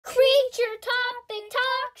Creature Topic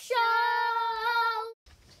Talk Show!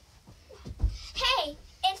 Hey,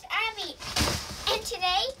 it's Abby, and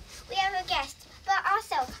today we have a guest. But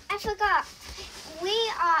also, I forgot,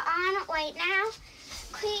 we are on right now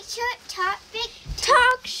Creature Topic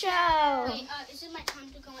Talk Show. Wait, is it my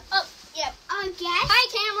time to go in? Oh, yep. Our guest. Hi,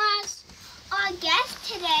 cameras. Our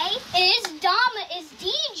guest today is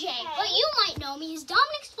DJ, but you might know me as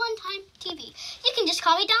Dominic Funtime TV. You can just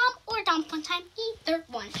call me Dom or Dom Funtime, either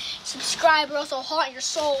one. Subscribe or else I'll haunt your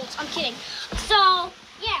souls. I'm kidding. So,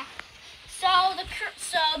 yeah.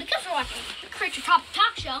 Because we're watching the Creature Topic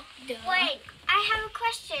Talk Show. Wait, I have a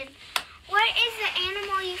question. What is the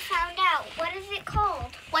animal you found out? What is it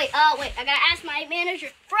called? Wait, I gotta ask my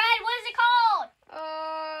manager. Fred, what is it called?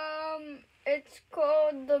 It's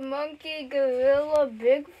called the monkey gorilla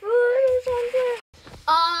Bigfoot or something.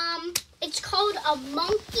 It's called a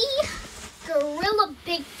monkey gorilla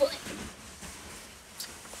Bigfoot.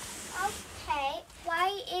 Okay,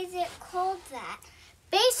 why is it called that?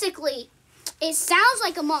 Basically, it sounds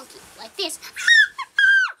like a monkey, like this.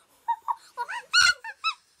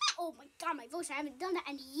 Oh my God, my voice! I haven't done that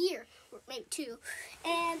in a year, or maybe two.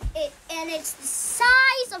 And it's the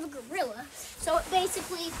size of a gorilla. So it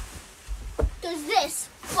basically does this,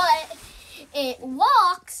 but it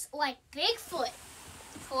walks like Bigfoot.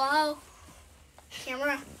 Hello,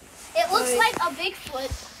 camera. It looks like a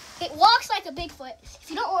Bigfoot. It walks like a Bigfoot. If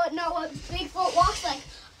you don't know what Bigfoot walks like,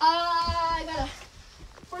 I gotta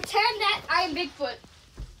pretend that I am Bigfoot.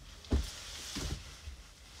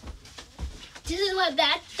 This is what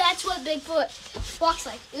that's what Bigfoot walks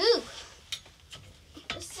like. Ooh.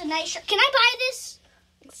 This is a nice shirt. Can I buy this?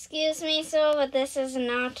 Excuse me, sir, but this is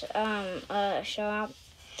not a show. I'll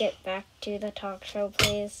get back to the talk show,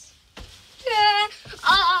 please. Yeah.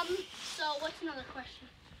 So what's another question?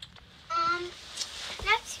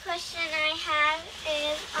 Next question I have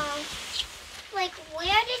is,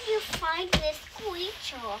 where did you find this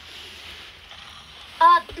creature?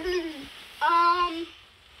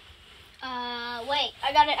 Wait,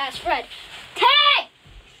 I gotta ask Fred. Hey!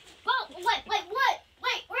 Well, wait, what?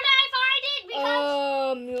 Wait, where did I find it?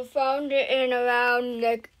 Because You found it in around,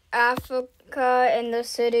 Africa in the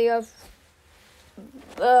city of,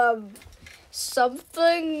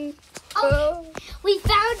 something. Okay. We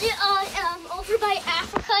found it, over by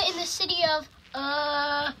Africa in the city of,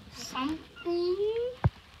 something.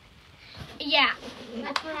 Yeah,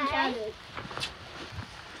 that's where we found it.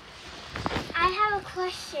 I have a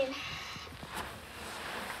question.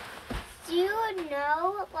 Do you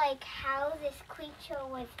know, how this creature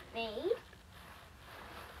was made?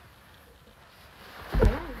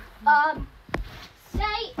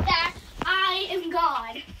 Say that I am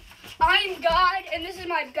God. I am God, and this is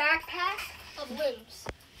my backpack of limbs.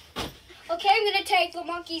 Okay, I'm gonna take the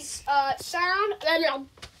monkey's sound,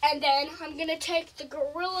 and then I'm gonna take the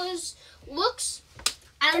gorilla's looks,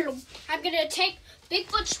 and I'm gonna take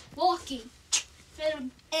Bigfoot's walking.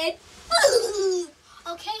 And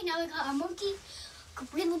okay, now we got a monkey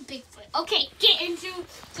gorilla Bigfoot. Okay, get into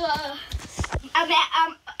the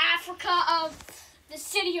Africa of the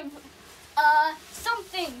city of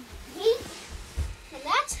something. And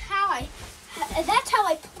that's how I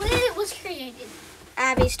Planet was created.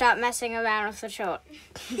 Abby, stop messing around with the short.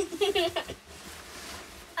 Okay.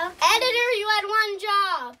 Editor, you had one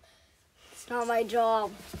job. It's not my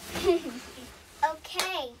job.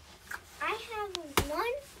 Okay, I have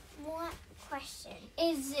one more question.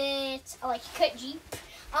 Is it like a cut Jeep?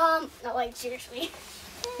 Not like seriously.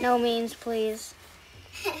 No means, please.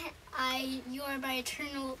 You are my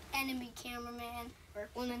eternal enemy, cameraman or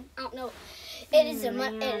woman. I don't know. It is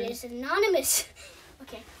anonymous.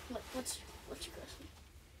 Okay, what's your question?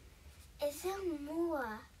 Is there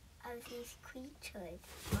more of these creatures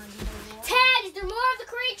on the world? Ted, is there more of the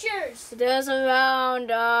creatures? There's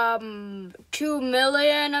around 2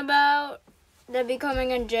 million about. They're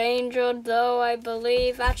becoming endangered, though, I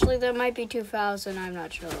believe. Actually, there might be 2,000. I'm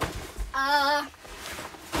not sure.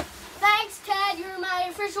 Thanks, Ted. You're my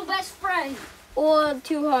official best friend. Or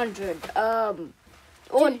 200.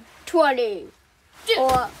 Or Dude. 20. Dude,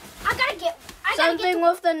 Or something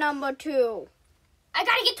with the number 2. I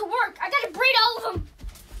gotta get to work. I gotta breed all of them.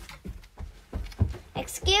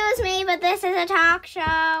 Excuse me, but this is a talk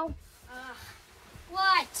show.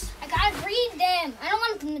 What? I gotta breed them. I don't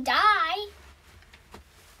want them to die.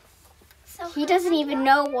 So He doesn't even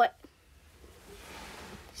know what.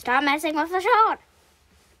 Stop messing with the shot.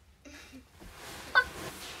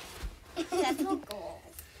 That's a goal.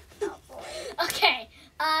 Oh boy. Okay.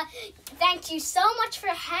 Thank you so much for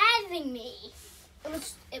having me.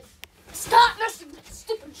 Stop messing with the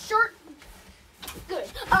stupid shirt. Good.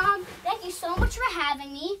 Thank you so much for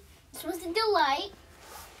having me. It's This was a delight.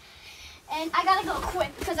 And I gotta go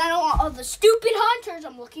quick because I don't want all the stupid hunters.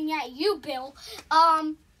 I'm looking at you, Bill.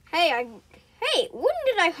 Hey, when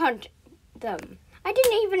did I hunt them? I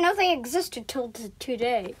didn't even know they existed till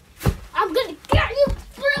today. I'm gonna get you,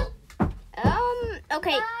 Bill.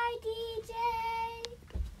 Okay. Bye, DJ.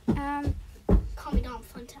 Call me Dom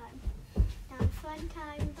Funtime. Dom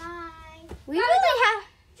Funtime, bye. We really have.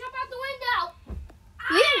 Jump out the window.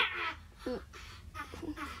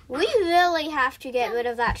 We really have to get rid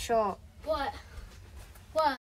of that short. What?